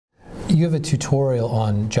You have a tutorial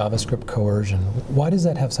on JavaScript coercion. Why does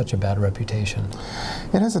that have such a bad reputation?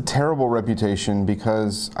 It has a terrible reputation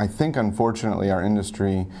because I think, unfortunately, our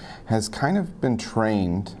industry has kind of been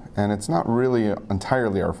trained, and it's not really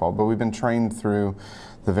entirely our fault, but we've been trained through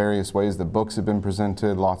the various ways that books have been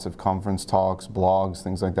presented, lots of conference talks, blogs,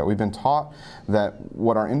 things like that. We've been taught that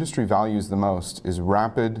what our industry values the most is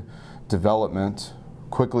rapid development,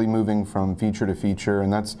 quickly moving from feature to feature,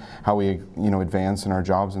 and that's how we advance in our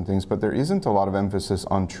jobs and things, but there isn't a lot of emphasis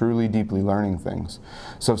on truly deeply learning things.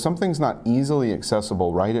 So if something's not easily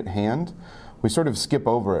accessible right at hand, we sort of skip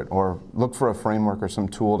over it or look for a framework or some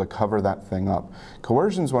tool to cover that thing up.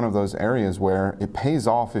 Coercion is one of those areas where it pays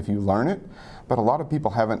off if you learn it, but a lot of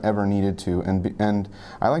people haven't ever needed to. And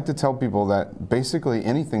I like to tell people that basically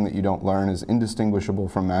anything that you don't learn is indistinguishable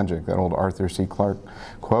from magic, that old Arthur C. Clarke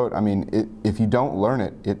quote. I mean, if you don't learn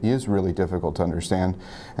it, it is really difficult to understand.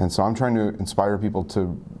 And so I'm trying to inspire people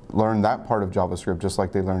to learn that part of JavaScript just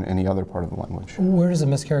like they learn any other part of the language. Where does the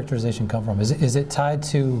mischaracterization come from? Is it tied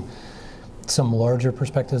to some larger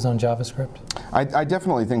perspectives on JavaScript? I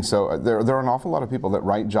definitely think so. There are an awful lot of people that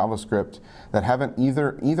write JavaScript that haven't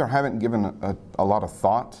either haven't given a lot of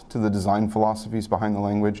thought to the design philosophies behind the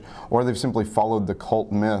language, or they've simply followed the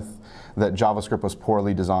cult myth that JavaScript was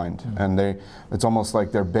poorly designed. And it's almost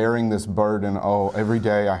like they're bearing this burden, oh, every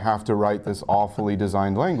day I have to write this awfully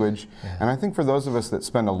designed language. And I think for those of us that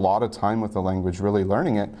spend a lot of time with the language really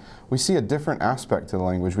learning it, we see a different aspect to the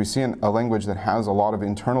language. We see a language that has a lot of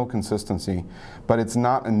internal consistency, but it's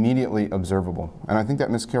not immediately observable. And I think that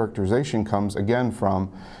mischaracterization comes again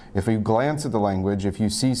from, if you glance at the language, if you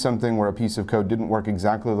see something where a piece of code didn't work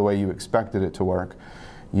exactly the way you expected it to work,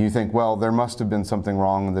 you think, well, there must have been something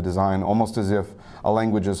wrong in the design, almost as if a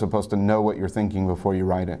language is supposed to know what you're thinking before you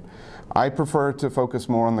write it. I prefer to focus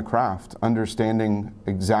more on the craft, understanding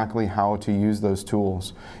exactly how to use those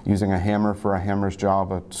tools, using a hammer for a hammer's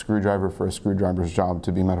job, a screwdriver for a screwdriver's job,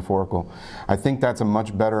 to be metaphorical. I think that's a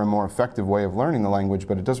much better and more effective way of learning the language,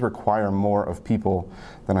 but it does require more of people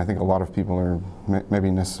than I think a lot of people are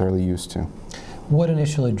maybe necessarily used to. What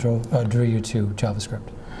initially drew you to JavaScript?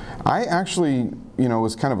 I actually,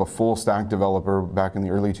 was kind of a full stack developer back in the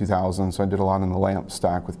early 2000s, so I did a lot in the LAMP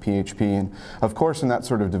stack with PHP. And of course, in that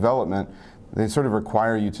sort of development, they sort of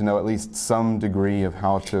require you to know at least some degree of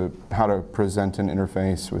how to present an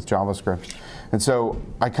interface with JavaScript. And so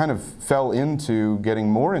I kind of fell into getting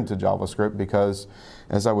more into JavaScript because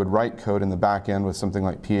as I would write code in the back end with something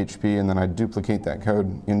like PHP and then I'd duplicate that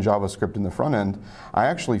code in JavaScript in the front end, I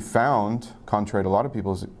actually found, contrary to a lot of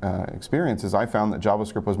people's experiences, I found that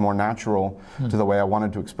JavaScript was more natural to the way I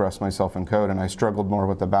wanted to express myself in code, and I struggled more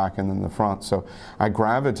with the back end than the front. So I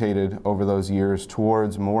gravitated over those years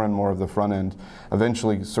towards more and more of the front end,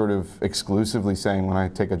 eventually sort of exclusively saying when I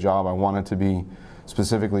take a job I want it to be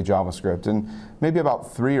specifically JavaScript. And maybe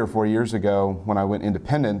about 3 or 4 years ago when I went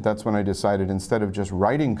independent, that's when I decided instead of just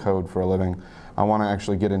writing code for a living, I want to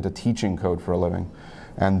actually get into teaching code for a living.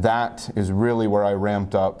 And that is really where I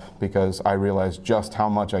ramped up because I realized just how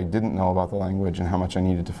much I didn't know about the language and how much I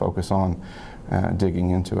needed to focus on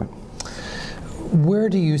digging into it. Where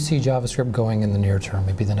do you see JavaScript going in the near term,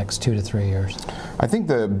 maybe the next 2 to 3 years? I think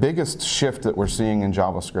the biggest shift that we're seeing in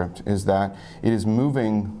JavaScript is that it is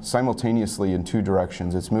moving simultaneously in 2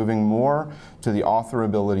 directions. It's moving more to the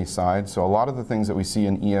authorizability side. So a lot of the things that we see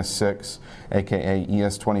in ES6, aka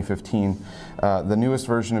ES 2015, the newest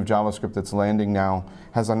version of JavaScript that's landing now,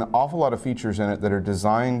 has an awful lot of features in it that are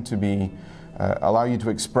designed to be allow you to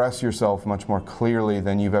express yourself much more clearly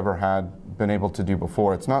than you've ever been able to do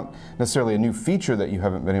before. It's not necessarily a new feature that you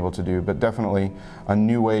haven't been able to do, but definitely a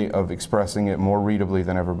new way of expressing it more readably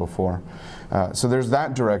than ever before. So there's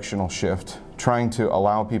that directional shift, trying to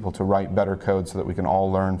allow people to write better code so that we can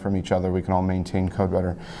all learn from each other, we can all maintain code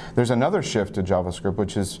better. There's another shift to JavaScript,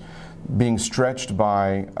 which is being stretched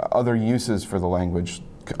by other uses for the language.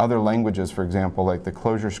 Other languages, for example, like the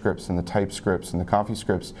closure scripts and the type scripts and the coffee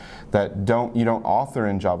scripts that you don't author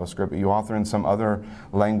in JavaScript, but you author in some other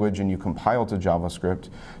language and you compile to JavaScript.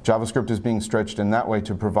 JavaScript is being stretched in that way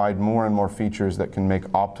to provide more and more features that can make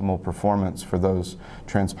optimal performance for those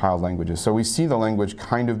transpiled languages. So we see the language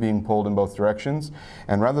kind of being pulled in both directions,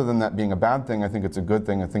 and rather than that being a bad thing, I think it's a good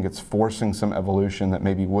thing. I think it's forcing some evolution that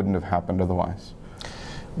maybe wouldn't have happened otherwise.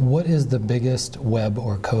 What is the biggest web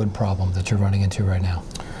or code problem that you're running into right now?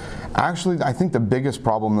 Actually, I think the biggest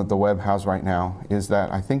problem that the web has right now is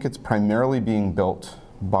that I think it's primarily being built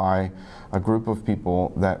by a group of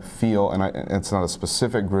people that feel, and it's not a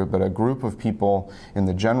specific group, but a group of people in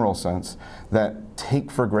the general sense that take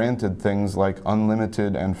for granted things like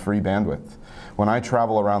unlimited and free bandwidth. when I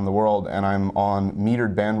travel around the world and I'm on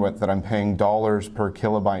metered bandwidth that I'm paying dollars per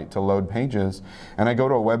kilobyte to load pages, and I go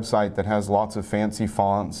to a website that has lots of fancy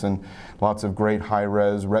fonts and lots of great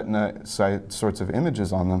high-res retina sorts of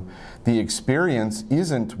images on them, the experience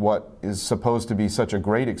isn't what is supposed to be such a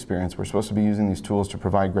great experience. We're supposed to be using these tools to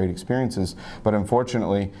provide great experiences, but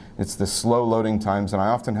unfortunately it's the slow loading times, and I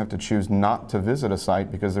often have to choose not to visit a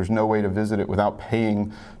site because there's no way to visit it without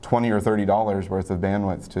paying $20 or $30 worth of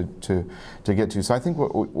bandwidth to get to. So I think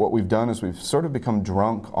what we've done is we've sort of become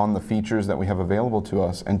drunk on the features that we have available to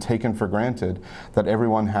us and taken for granted that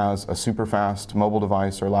everyone has a super fast mobile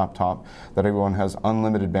device or laptop, that everyone has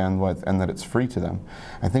unlimited bandwidth, and that it's free to them.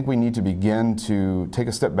 I think we need to begin to take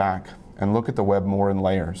a step back and look at the web more in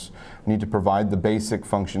layers. We need to provide the basic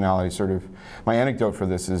functionality. Sort of, my anecdote for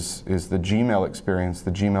this is the Gmail experience,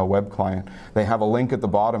 the Gmail web client. They have a link at the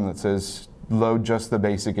bottom that says, load just the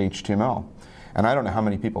basic HTML. And I don't know how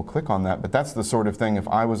many people click on that, but that's the sort of thing, if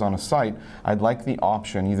I was on a site, I'd like the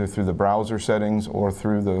option, either through the browser settings or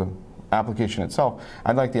through the application itself,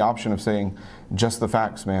 I'd like the option of saying, just the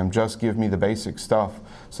facts, ma'am, just give me the basic stuff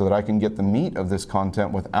so that I can get the meat of this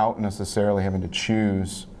content without necessarily having to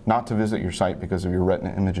choose not to visit your site because of your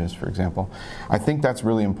retina images, for example. I think that's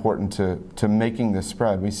really important to making this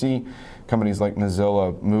spread. We see companies like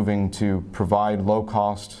Mozilla moving to provide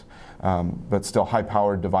low-cost but still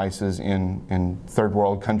high-powered devices in third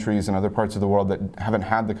world countries and other parts of the world that haven't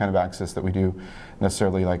had the kind of access that we do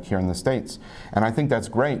necessarily like here in the States. And I think that's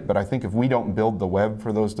great, but I think if we don't build the web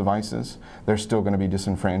for those devices, they're still going to be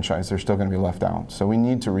disenfranchised, they're still going to be left out. So we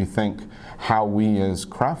need to rethink how we as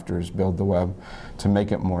crafters build the web to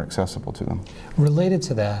make it more accessible to them. Related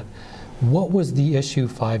to that, what was the issue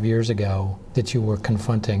 5 years ago that you were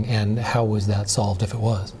confronting, and how was that solved, if it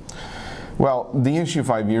was? Well, the issue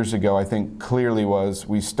 5 years ago, I think, clearly was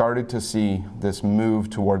we started to see this move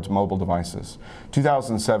towards mobile devices.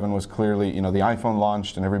 2007 was clearly, the iPhone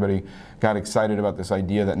launched and everybody got excited about this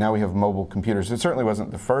idea that now we have mobile computers. It certainly wasn't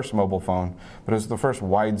the first mobile phone, but it was the first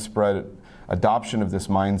widespread adoption of this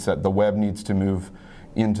mindset. The web needs to move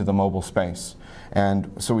into the mobile space.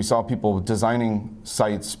 And so we saw people designing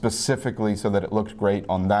sites specifically so that it looked great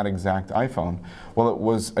on that exact iPhone. Well, it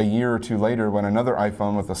was a year or two later when another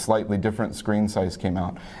iPhone with a slightly different screen size came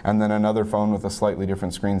out, and then another phone with a slightly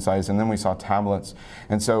different screen size, and then we saw tablets.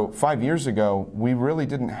 And so 5 years ago, we really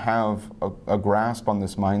didn't have a grasp on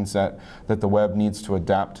this mindset that the web needs to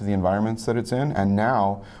adapt to the environments that it's in, and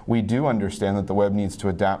now we do understand that the web needs to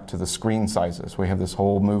adapt to the screen sizes. We have this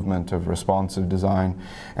whole movement of responsive design,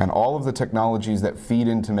 and all of the technologies that feed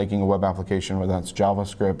into making a web application, whether that's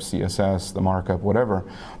JavaScript, CSS, the markup, whatever,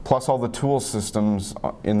 plus all the tool systems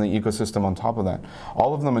in the ecosystem on top of that,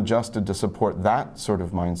 all of them adjusted to support that sort of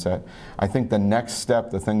mindset. I think the next step,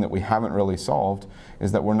 the thing that we haven't really solved,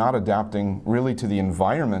 is that we're not adapting really to the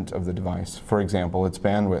environment of the device. For example, its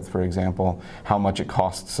bandwidth, for example, how much it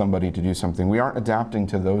costs somebody to do something. We aren't adapting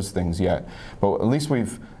to those things yet, but at least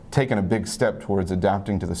we've taken a big step towards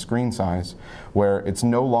adapting to the screen size, where it's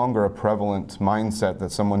no longer a prevalent mindset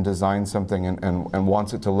that someone designs something and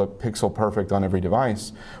wants it to look pixel perfect on every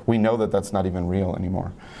device. We know that that's not even real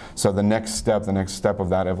anymore. So the next step of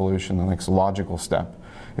that evolution, the next logical step,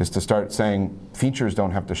 is to start saying features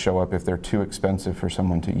don't have to show up if they're too expensive for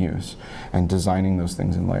someone to use, and designing those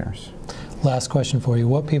things in layers. Last question for you.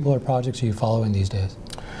 What people or projects are you following these days?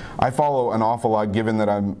 I follow an awful lot, given that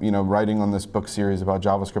I'm writing on this book series about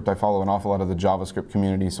JavaScript. I follow an awful lot of the JavaScript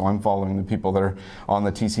community, so I'm following the people that are on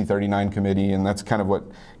the TC39 committee, and that's kind of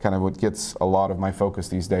what gets a lot of my focus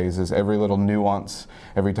these days, is every little nuance.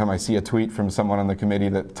 Every time I see a tweet from someone on the committee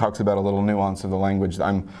that talks about a little nuance of the language,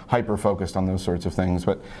 I'm hyper-focused on those sorts of things.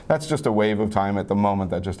 But that's just a wave of time at the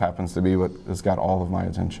moment. That just happens to be what has got all of my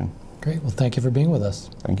attention. Great. Well, thank you for being with us.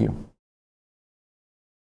 Thank you.